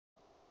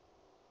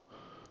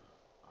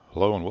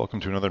Hello and welcome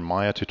to another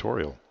Maya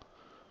tutorial.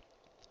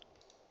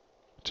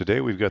 Today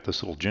we've got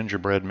this little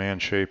gingerbread man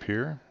shape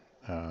here.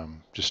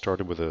 Just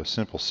started with a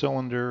simple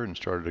cylinder and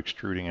started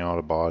extruding out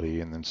a body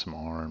and then some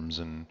arms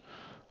and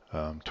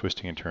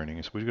twisting and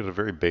turning. So we've got a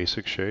very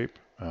basic shape,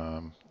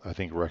 I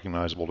think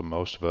recognizable to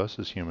most of us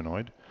as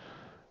humanoid.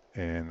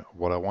 And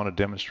what I want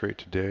to demonstrate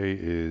today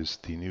is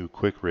the new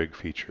Quick Rig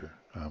feature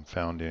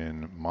found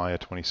in Maya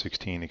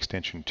 2016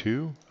 Extension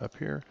 2 up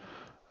here,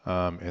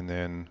 and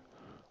then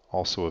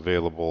also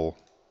available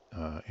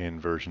in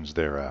versions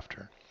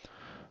thereafter.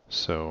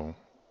 So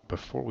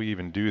before we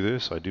even do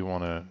this, I do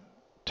want to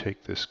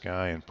take this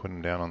guy and put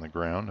him down on the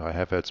ground. I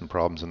have had some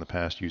problems in the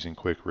past using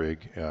Quick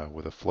Rig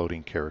with a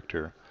floating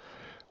character.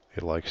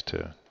 It likes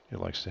to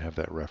have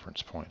that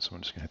reference point. So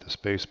I'm just going to hit the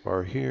space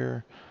bar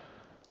here,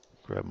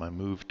 grab my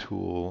move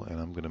tool, and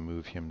I'm going to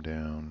move him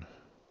down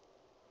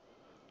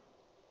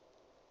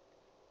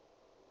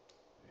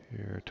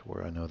here to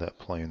where I know that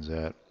plane's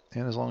at.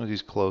 And as long as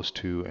he's close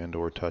to and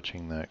or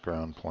touching that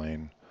ground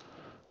plane,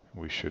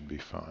 we should be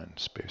fine.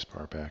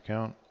 Spacebar back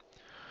out.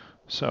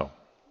 So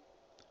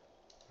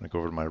I'm going to go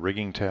over to my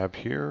rigging tab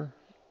here,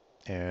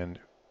 and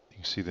you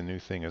can see the new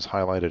thing is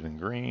highlighted in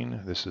green.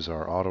 This is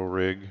our auto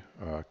rig,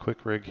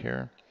 quick rig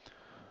here,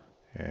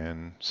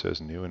 and it says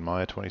new in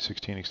Maya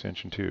 2016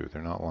 Extension 2.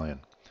 They're not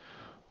lying.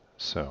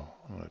 So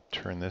I'm going to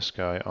turn this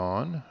guy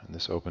on, and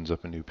this opens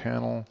up a new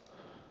panel.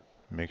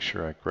 Make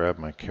sure I grab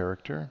my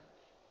character.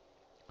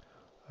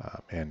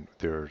 And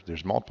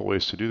there's multiple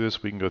ways to do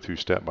this. We can go through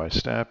step by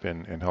step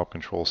and help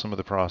control some of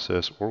the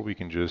process, or we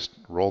can just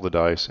roll the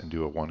dice and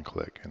do a one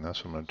click. And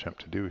that's what I'm going to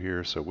attempt to do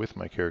here. So with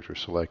my character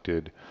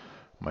selected,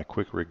 my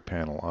quick rig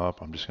panel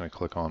up, I'm just going to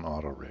click on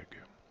auto rig.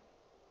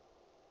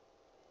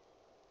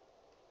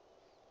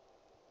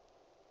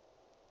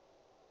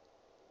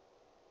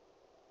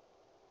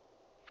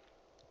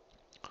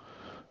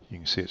 You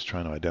can see it's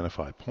trying to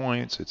identify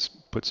points. It's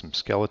put some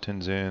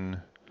skeletons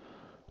in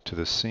to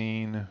the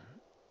scene,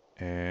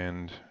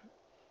 and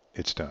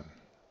it's done.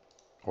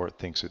 Or it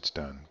thinks it's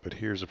done. But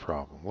here's a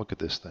problem. Look at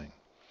this thing.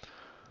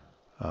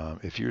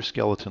 If your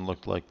skeleton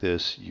looked like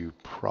this, you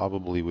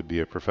probably would be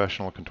a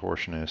professional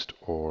contortionist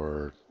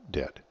or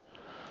dead.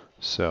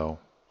 So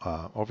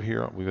over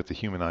here we've got the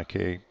human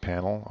IK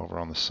panel over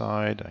on the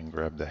side. I can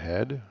grab the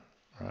head,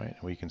 right?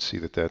 And we can see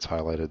that that's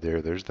highlighted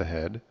there. There's the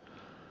head.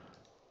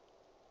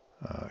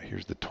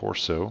 Here's the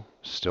torso,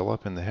 still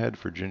up in the head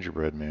for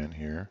Gingerbread Man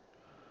here.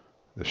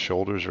 The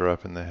shoulders are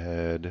up in the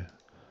head.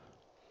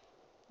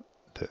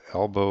 The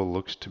elbow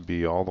looks to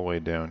be all the way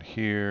down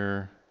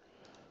here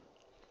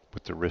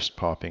with the wrist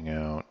popping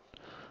out.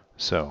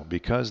 So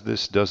because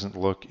this doesn't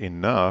look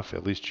enough,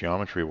 at least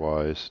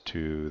geometry-wise,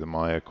 to the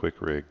Maya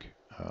Quick Rig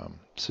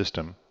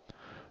system,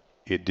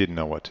 it didn't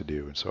know what to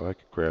do. And so I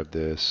could grab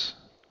this.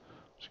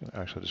 I'm just going to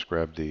actually just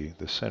grab the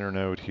center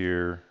node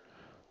here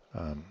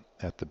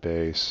at the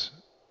base,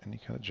 and he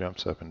kind of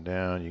jumps up and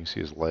down. You can see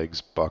his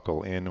legs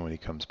buckle in when he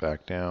comes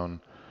back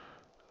down.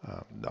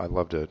 I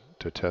love to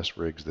test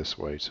rigs this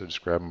way, so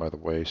just grab him by the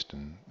waist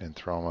and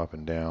throw him up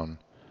and down,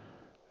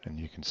 and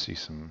you can see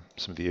some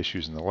of the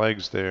issues in the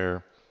legs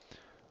there.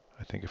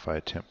 I think if I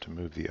attempt to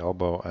move the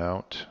elbow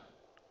out,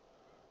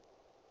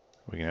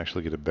 we can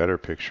actually get a better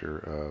picture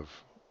of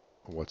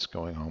what's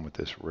going on with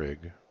this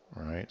rig,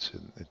 right? So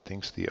it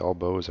thinks the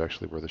elbow is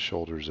actually where the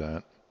shoulder's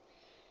at.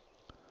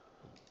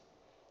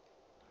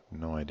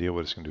 No idea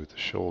what it's going to do with the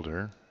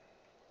shoulder.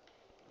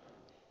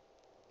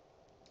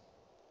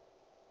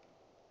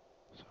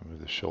 So I move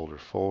the shoulder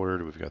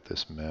forward. We've got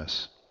this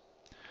mess.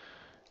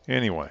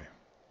 Anyway,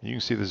 you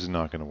can see this is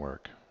not going to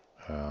work.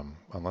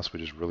 Unless we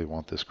just really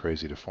want this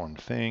crazy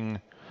deformed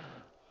thing,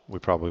 we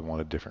probably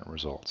wanted different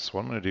results. So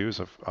what I'm going to do is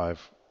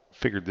I've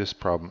figured this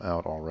problem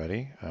out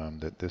already,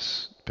 that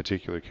this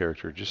particular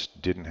character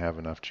just didn't have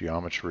enough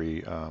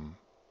geometry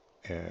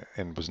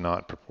and was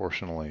not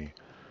proportionally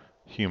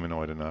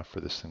humanoid enough for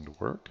this thing to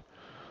work.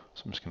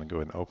 So I'm just going to go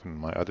ahead and open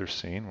my other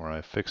scene where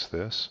I fixed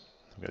this.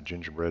 I've got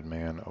Gingerbread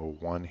Man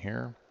 01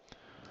 here.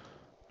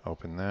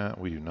 Open that.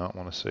 We do not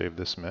want to save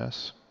this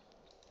mess.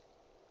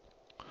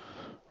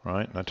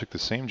 Right, and I took the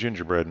same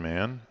Gingerbread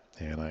Man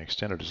and I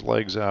extended his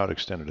legs out,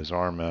 extended his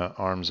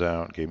arms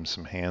out, gave him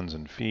some hands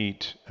and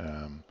feet,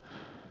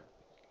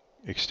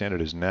 extended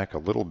his neck a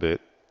little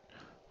bit,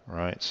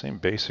 right? Same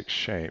basic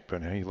shape,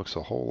 but he looks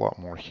a whole lot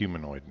more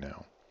humanoid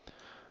now.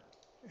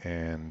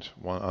 And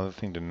one other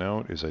thing to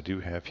note is I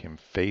do have him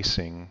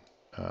facing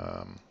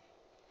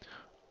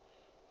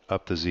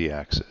up the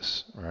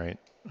z-axis, right?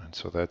 And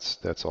so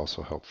that's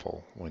also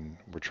helpful when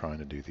we're trying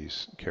to do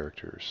these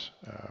characters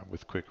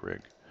with Quick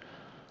Rig.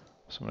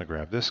 So I'm going to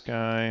grab this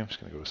guy. I'm just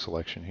going to go to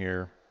selection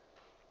here,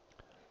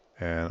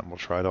 and we'll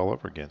try it all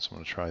over again. So I'm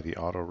going to try the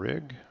auto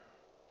rig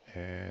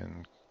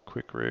and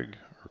quick rig,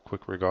 or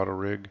quick rig auto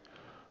rig.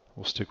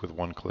 We'll stick with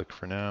one click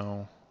for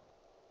now.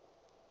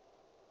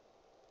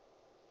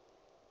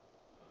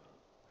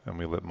 And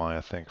we let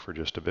Maya think for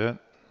just a bit.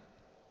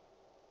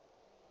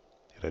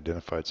 It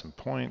identified some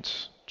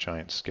points,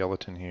 giant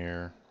skeleton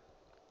here.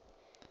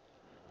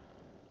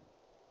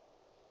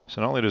 So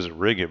not only does it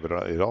rig it, but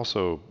it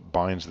also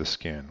binds the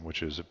skin,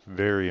 which is a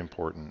very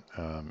important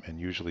and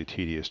usually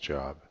tedious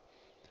job.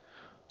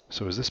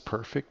 So is this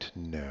perfect?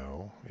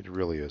 No, it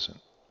really isn't.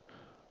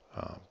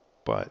 Uh,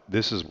 but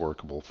this is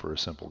workable for a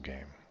simple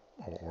game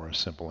or a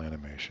simple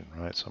animation,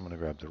 right? So I'm going to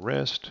grab the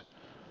wrist.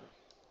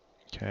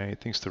 Okay, it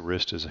thinks the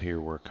wrist is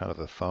here where kind of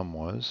the thumb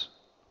was.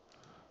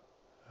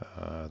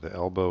 The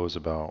elbow is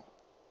about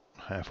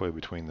halfway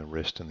between the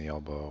wrist and the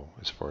elbow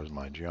as far as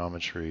my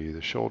geometry.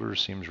 The shoulder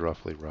seems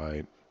roughly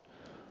right.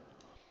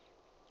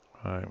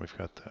 All right, we've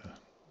got the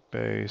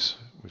base,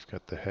 we've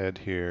got the head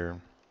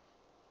here.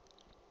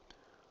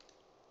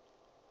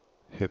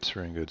 Hips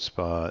are in good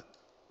spot.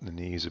 The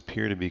knees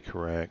appear to be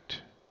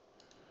correct.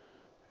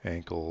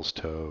 Ankles,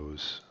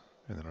 toes,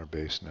 and then our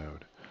base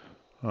node.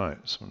 All right,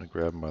 so I'm going to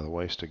grab him by the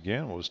waist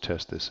again. We'll just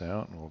test this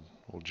out, and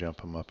we'll jump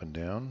him up and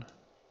down.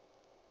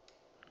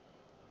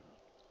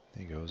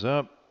 He goes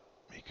up,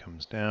 he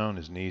comes down,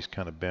 his knees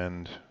kind of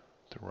bend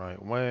the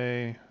right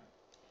way.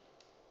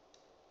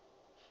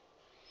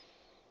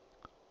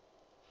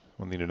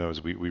 One thing to know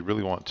is we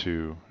really want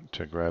to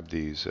grab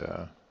these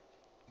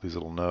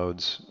little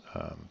nodes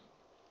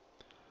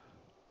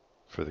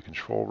for the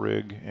control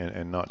rig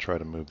and not try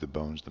to move the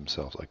bones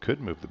themselves. I could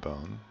move the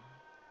bone,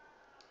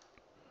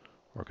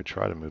 or I could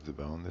try to move the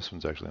bone. This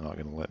one's actually not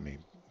going to let me.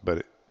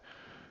 But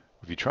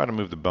if you try to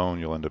move the bone,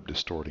 you'll end up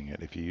distorting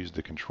it. If you use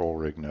the control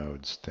rig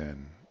nodes,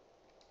 then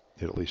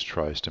it at least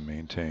tries to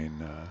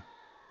maintain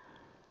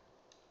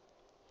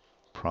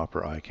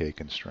proper IK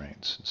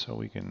constraints. And so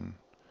we can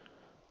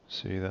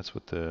see that's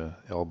what the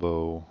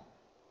elbow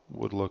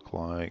would look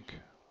like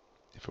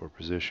if it were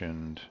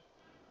positioned.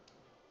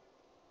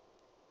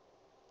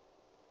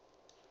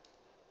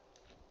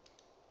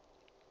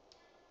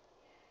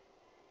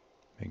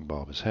 Bing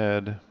bob his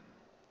head.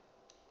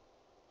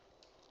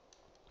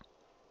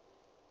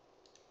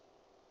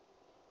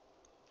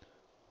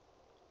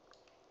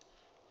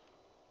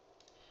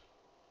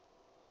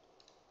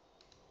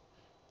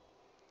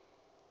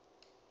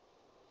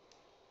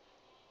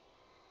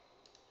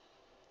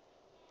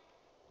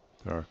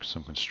 There are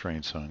some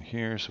constraints on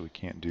here, so we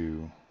can't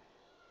do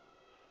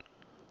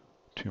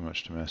too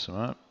much to mess him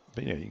up.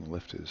 But yeah, you can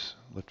lift his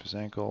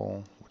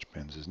ankle, which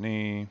bends his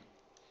knee.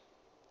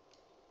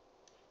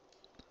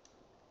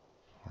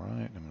 All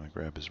right, I'm going to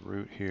grab his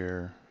root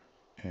here,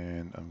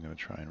 and I'm going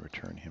to try and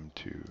return him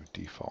to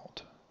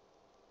default.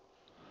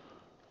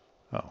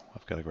 Oh,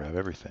 I've got to grab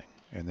everything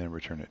and then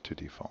return it to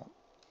default.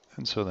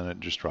 And so then it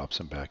just drops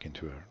him back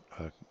into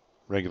a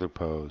regular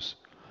pose.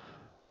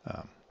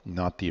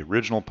 Not the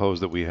original pose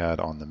that we had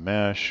on the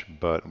mesh,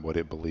 but what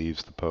it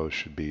believes the pose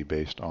should be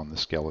based on the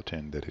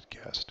skeleton that it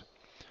guessed.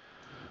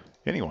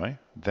 Anyway,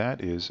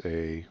 that is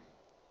a,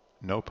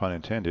 no pun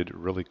intended,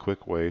 really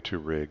quick way to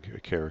rig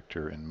a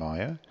character in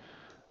Maya.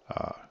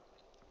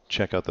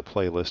 Check out the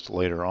playlist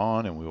later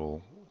on and we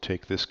will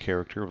take this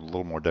character with a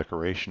little more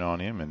decoration on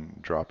him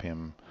and drop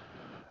him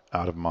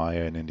out of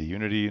Maya and into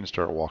Unity and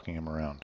start walking him around.